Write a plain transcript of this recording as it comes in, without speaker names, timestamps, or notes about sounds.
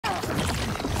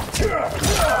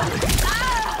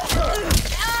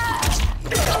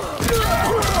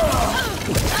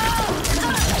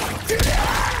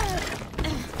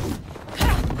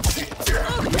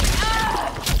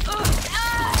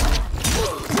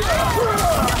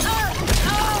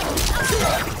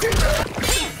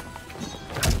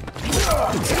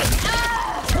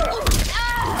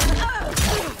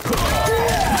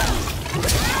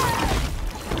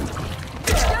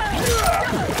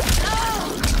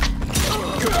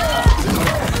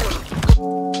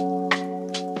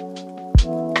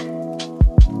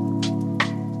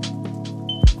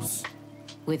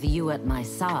With you at my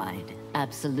side,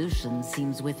 absolution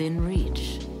seems within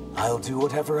reach. I'll do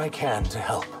whatever I can to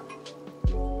help.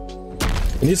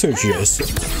 These are just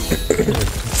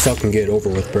fucking get over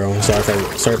with, bro. Sorry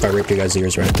if I ripped you guys'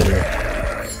 ears right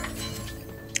there.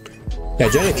 Yeah,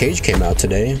 Jenna Cage came out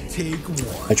today.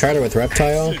 I tried her with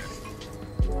Reptile. I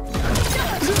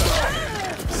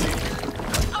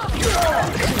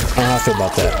don't know how I feel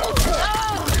about that.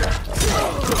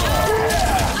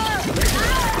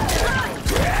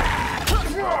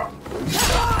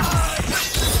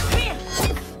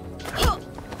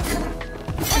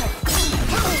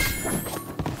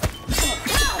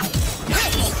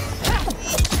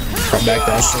 Back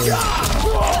that shit.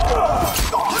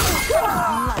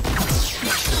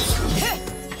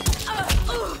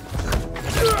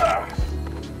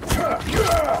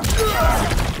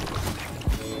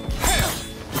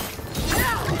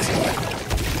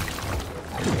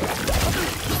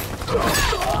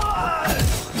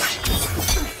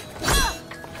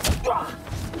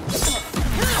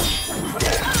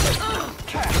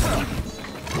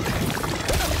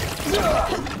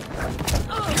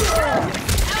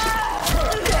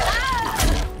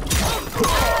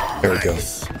 There we go.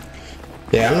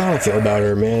 Yeah, I don't know how I feel about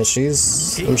her, man. I'm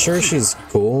sure she's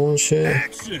cool and shit.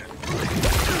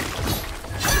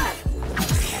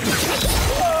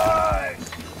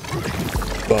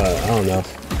 But, I don't know.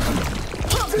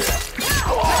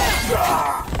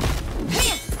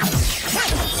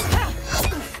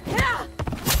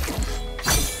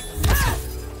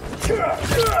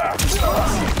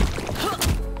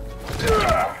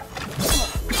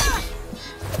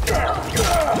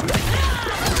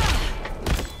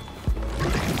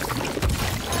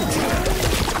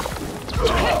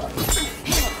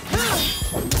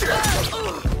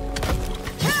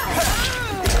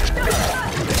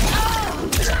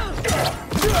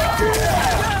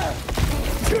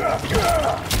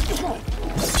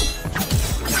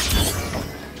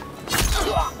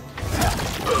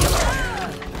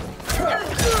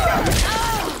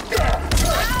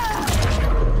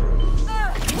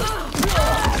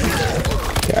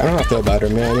 I don't know how I feel about her,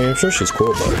 man. I mean, I'm sure she's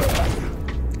cool, but...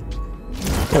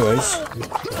 Anyways.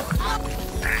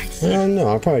 I don't know,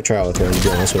 I'll probably try out with her, to be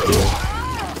honest with you.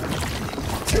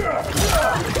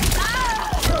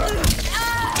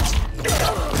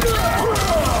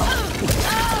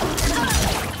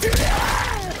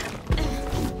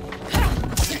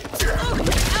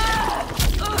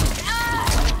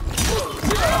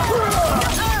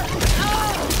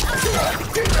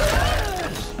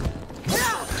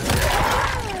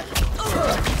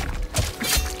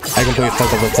 I completely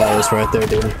fucked up the flowers right there,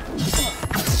 dude.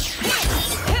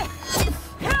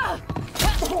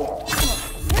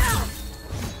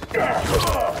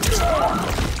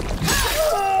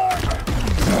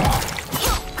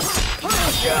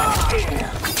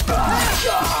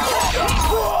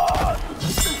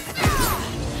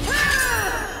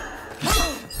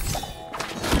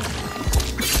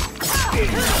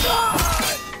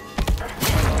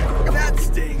 That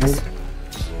stings.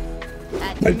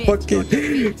 My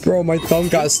fucking bro, my thumb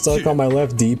got stuck on my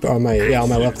left on my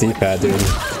left D-pad, dude.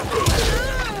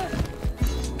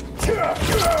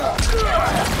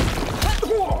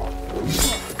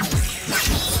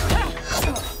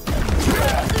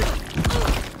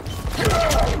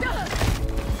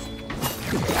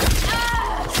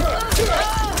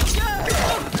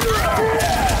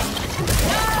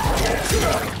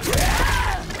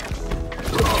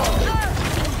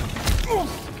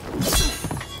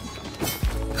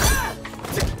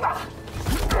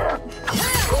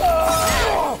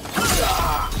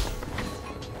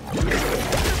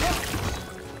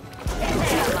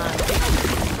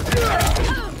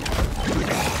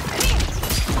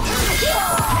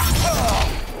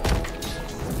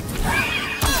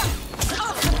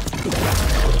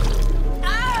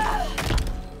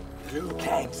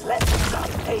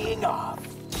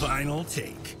 Final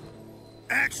take.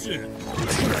 Action!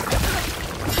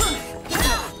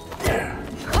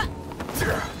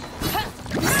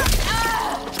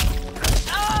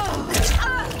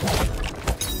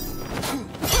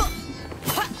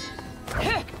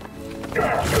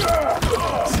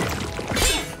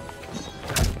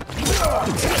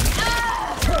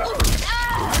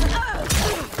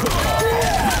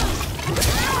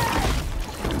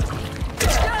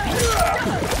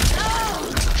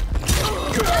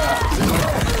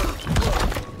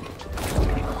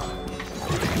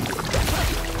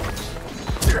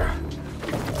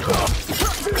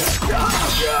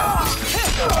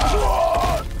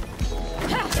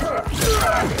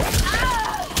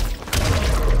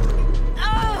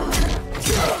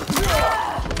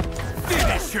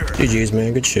 GG's,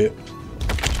 man. Good shit.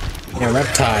 Yeah,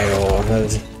 Reptile.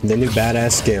 The new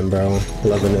badass skin, bro.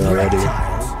 Loving it already.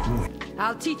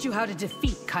 I'll teach you how to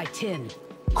defeat Kaitin.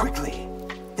 Quickly,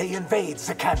 they invade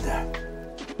Zakanda.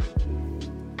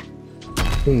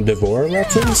 Devora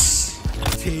reference?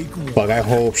 Fuck, I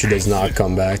hope she does not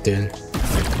come back, dude.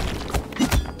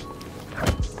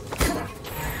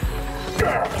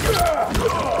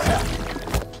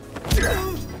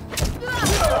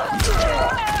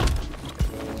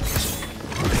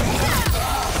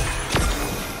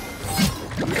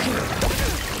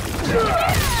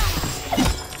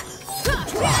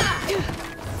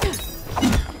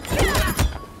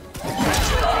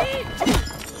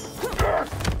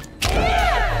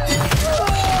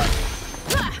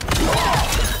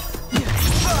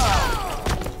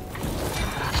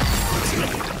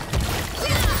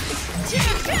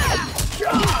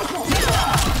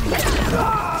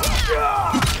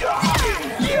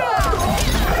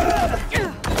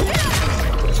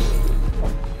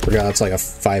 Forgot it's like a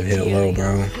 5-hit low,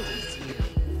 bro.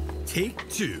 Take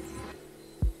 2.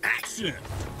 Action.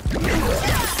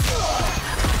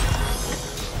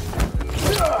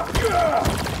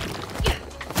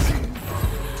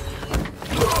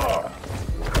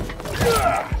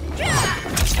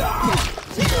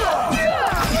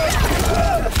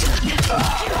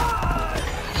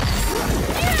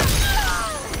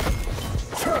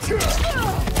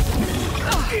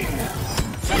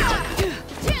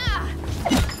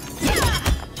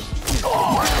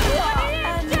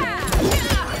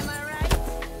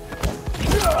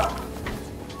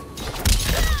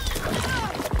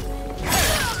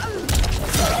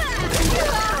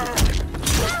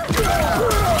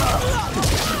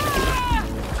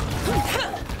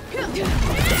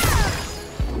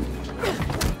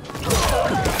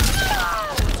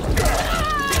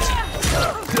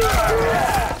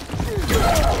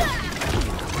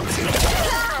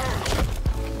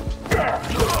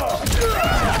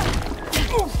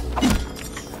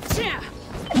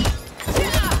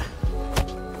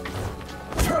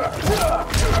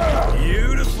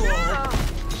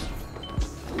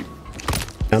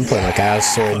 I'm playing like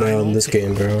ass so now in this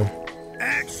game, bro.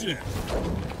 Action.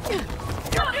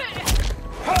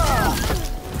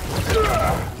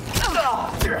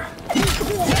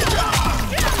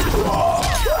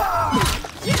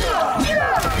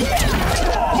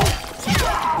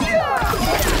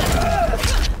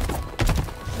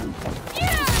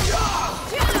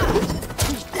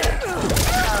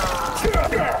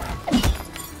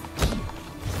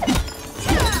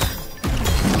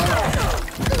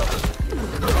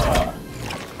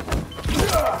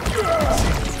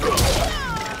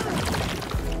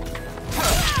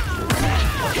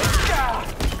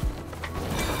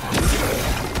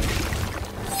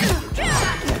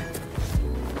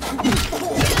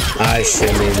 I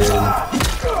shimmy, dude.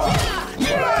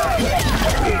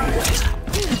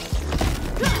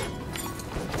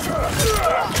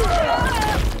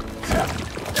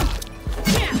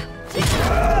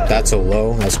 That's a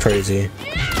low? That's crazy.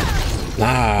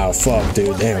 Ah, fuck,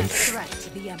 dude. Damn.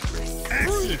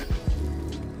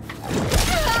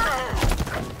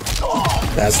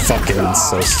 That's fucking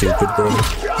so stupid, bro.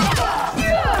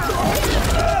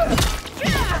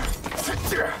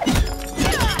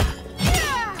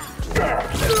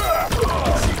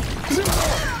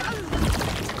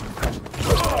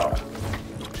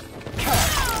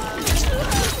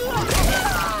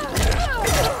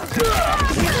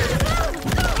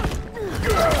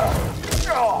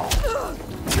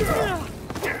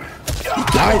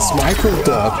 Nice micro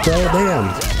duck, bro. Damn.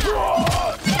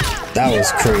 That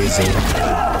was crazy.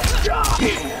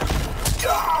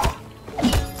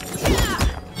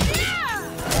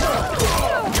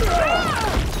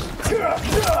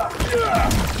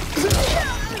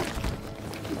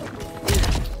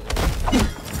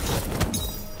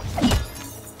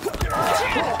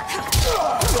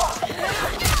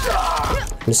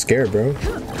 I'm scared, bro.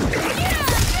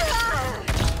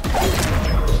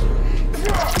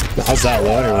 I was that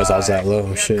low. I didn't realize I was that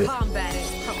low. Shit.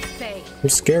 I'm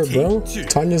scared, bro.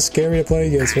 Tanya's scary to play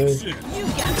against, man.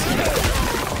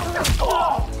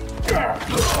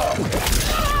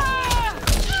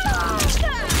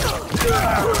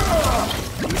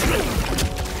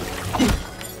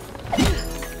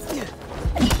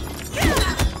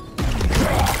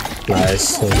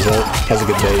 Nice. That was a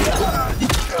good bait.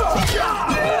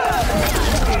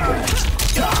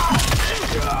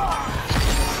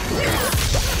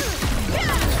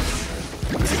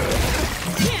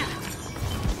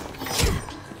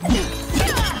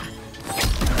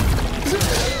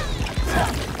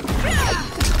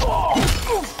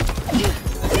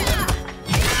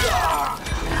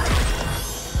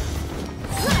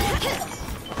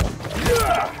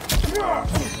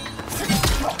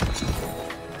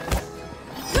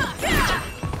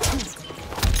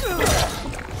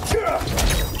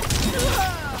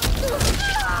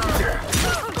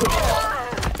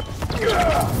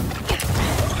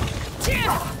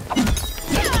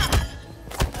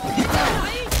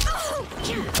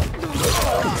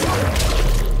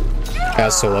 I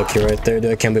got so lucky right there,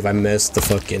 dude. I can't believe I missed the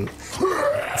fucking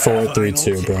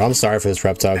 4-3-2, bro. I'm sorry for this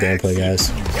Reptile gameplay,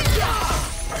 guys.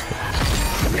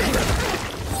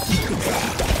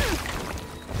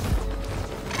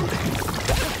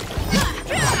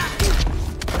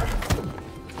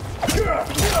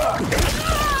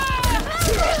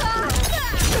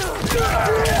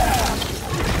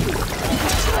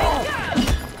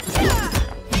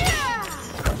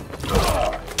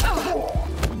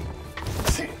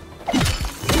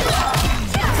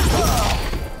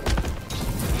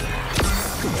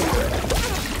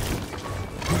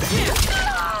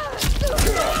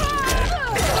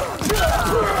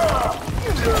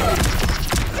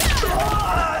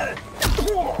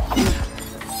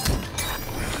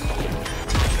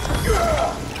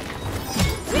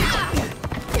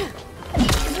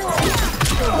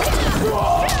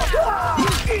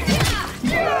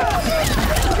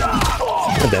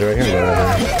 Dead right here.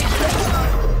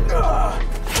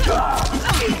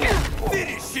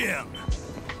 Finish him.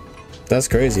 That's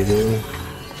crazy, dude.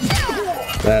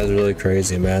 That is really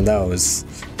crazy, man. That was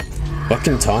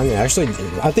fucking tongue. Actually,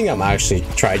 I think I'm actually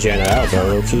try Janet out, bro.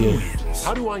 Low key.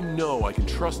 How do I know I can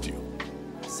trust you?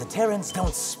 Saterans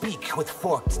don't speak with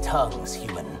forked tongues,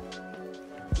 human.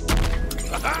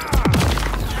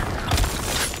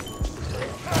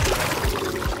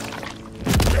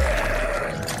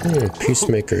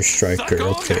 Peacemaker Striker.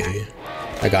 Okay,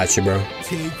 I got you, bro.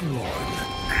 Take one.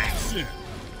 Action.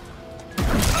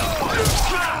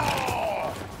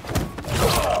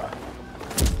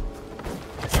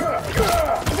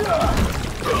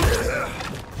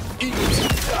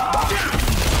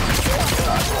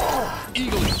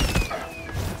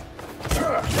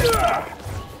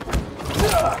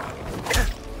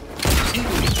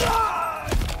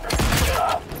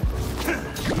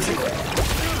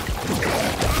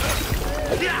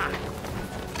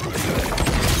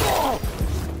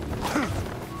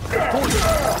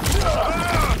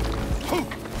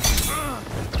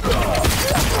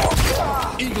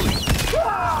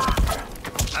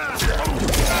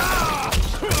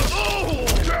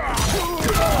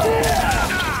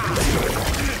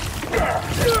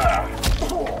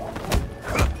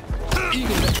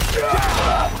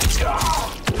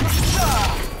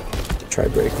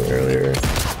 Tried breaking earlier.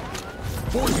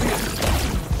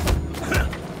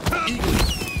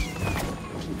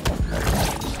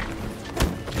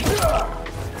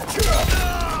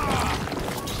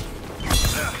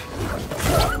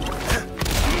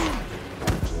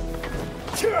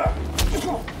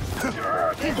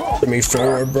 Let me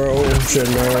forward, bro.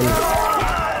 Should've known.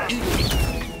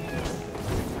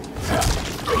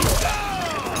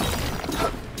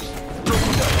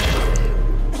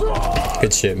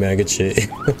 Good shit, man. Good shit.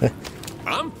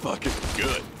 I'm fucking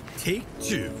good. Take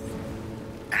two.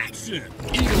 Action.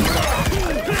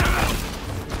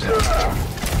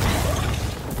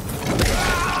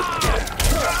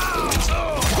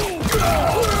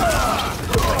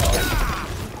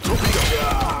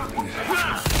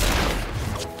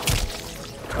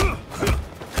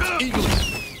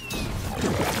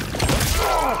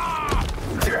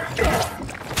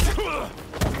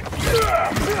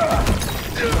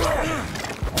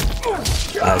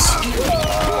 Nice.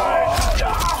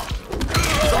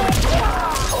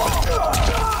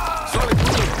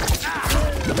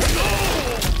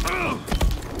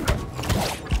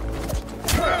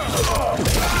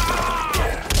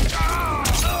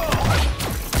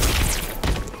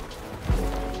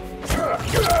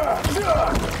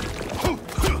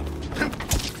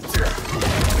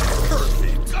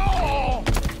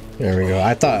 There we go.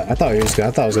 I thought it was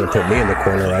gonna put me in the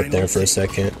corner right there for a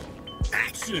second.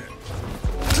 Action.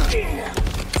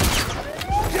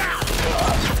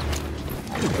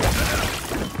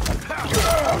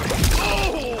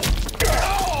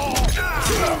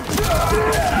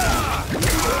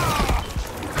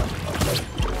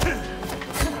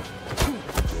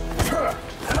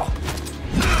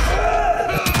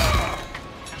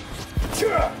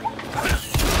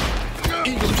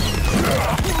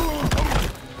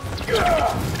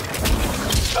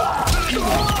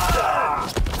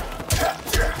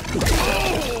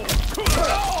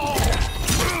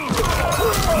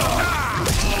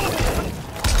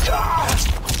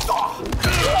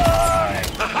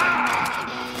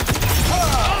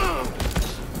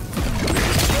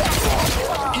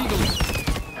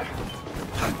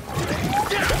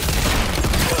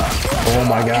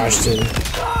 my gosh, dude.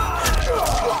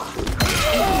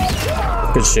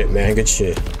 Good shit, man. Good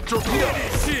shit.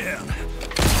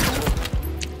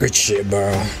 Good shit,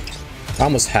 bro. I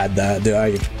almost had that, dude.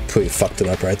 I completely fucked it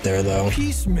up right there, though.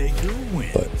 Peacemaker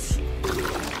wins.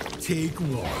 But Take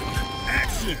one.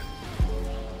 Action.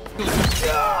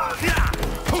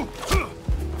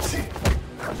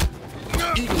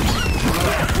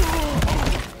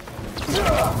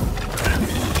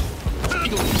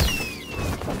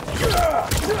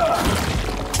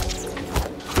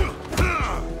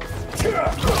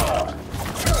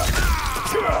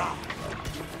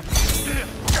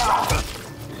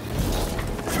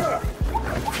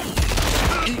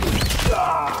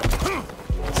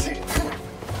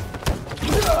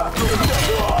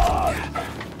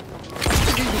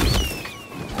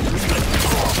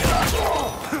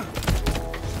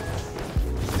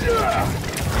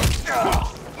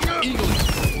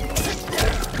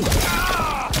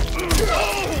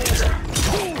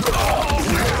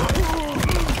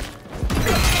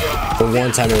 the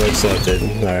one time it accepted.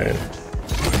 Alright.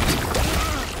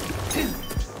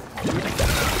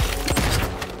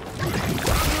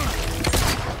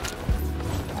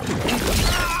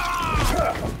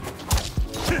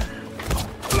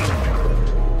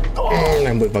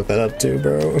 I'm gonna fuck that up too,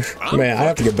 bro. Man, I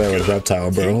have to get better with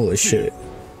Reptile, bro. Holy shit.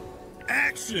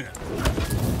 Action.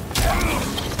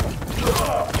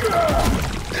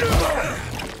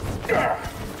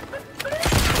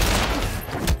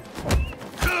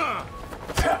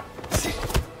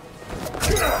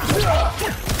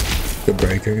 Good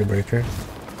breaker, good breaker.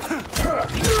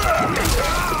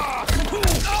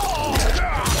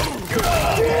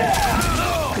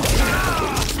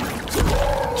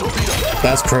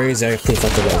 That's crazy. I couldn't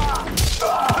fuck it up.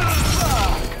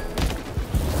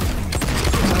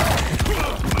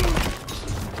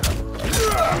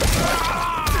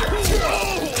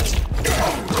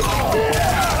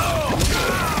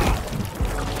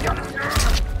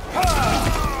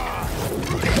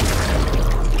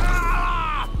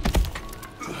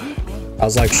 I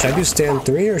was like, should I do stand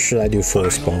 3 or should I do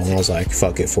force ball? And I was like,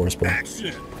 fuck it, force ball.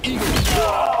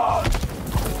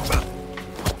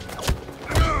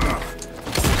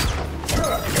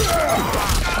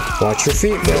 Watch your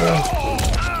feet, bro.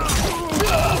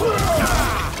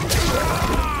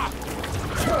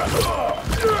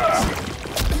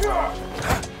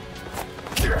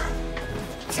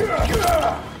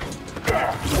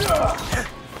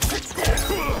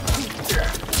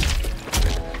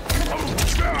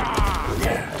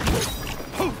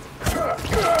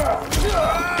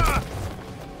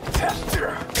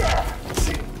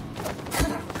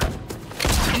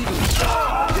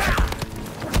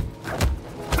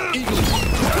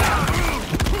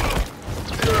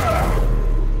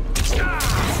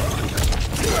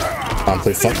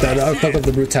 Fuck that up. Fuck up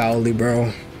the brutality,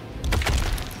 bro.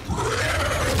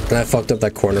 And I fucked up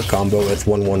that corner combo with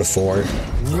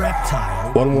 1-1-4.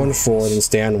 Reptile. 1-1-4, then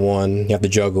stand 1. You have to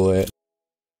juggle it.